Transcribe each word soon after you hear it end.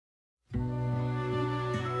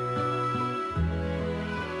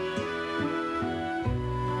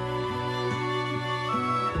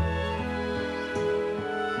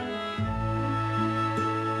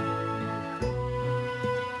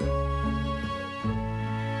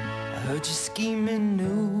heard you scheming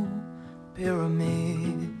new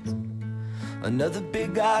pyramids, another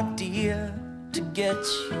big idea to get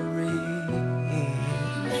you rich.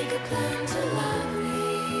 Make a plan to love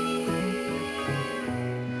me.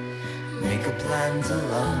 Make a plan to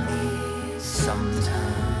love me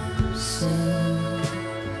sometime soon.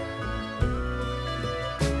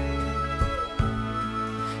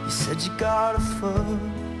 You said you got a foot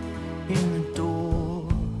in the door.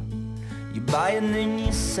 You buy and then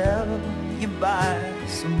you sell, you buy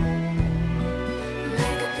some more.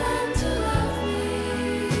 Make a plan to love me.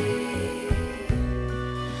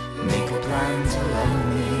 Make a plan to love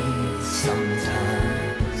me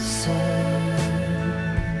sometime soon.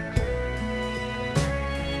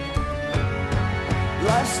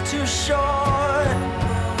 Life's too short,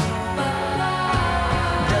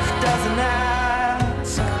 death doesn't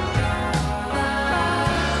ask.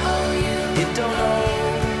 It don't owe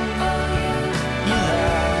you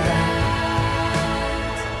that.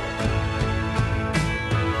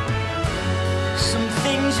 Some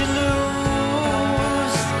things you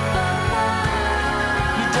lose,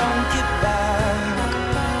 you don't get back.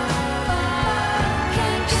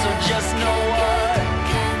 So just know what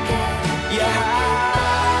you have.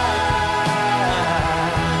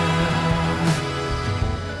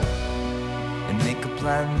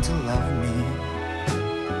 Plan to love me,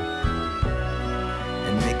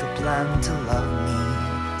 and make a plan to love me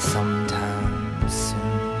sometime soon.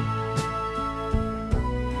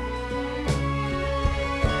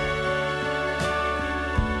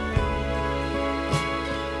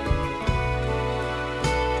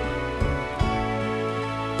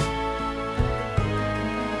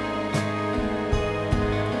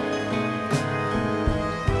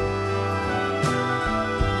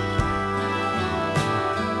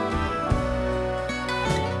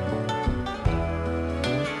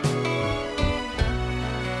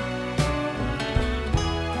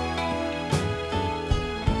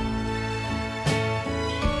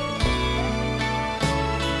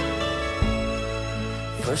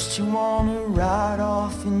 First you wanna ride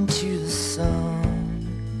off into the sun,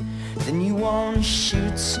 then you wanna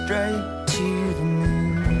shoot straight to the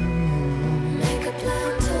moon. Make a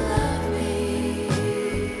plan to love me.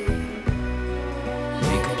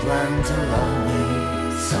 Make a plan to love me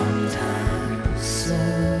sometime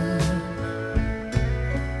soon.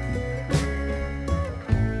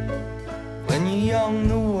 When you're young,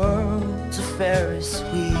 the world's a Ferris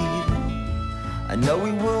wheel. I know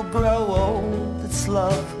we will grow old, it's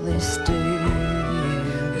lovely still.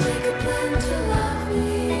 Make a plan to love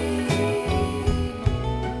me.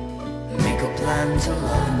 Make a plan to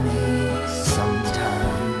love me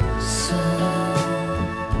sometime soon.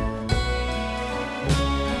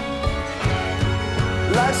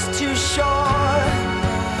 Life's too short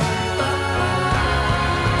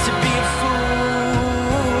to be a fool.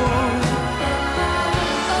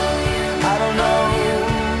 I don't know.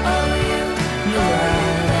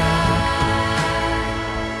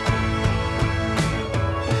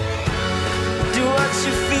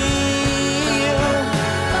 You feel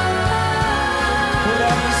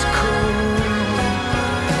whatever's cool,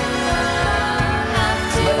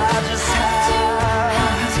 but I just have to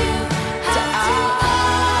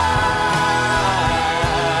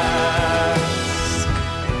ask,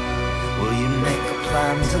 will you make a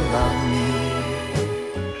plan to love me?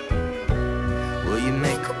 Will you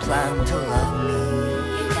make a plan to love me?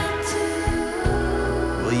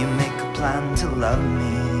 Will you make a plan to love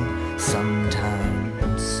me sometime?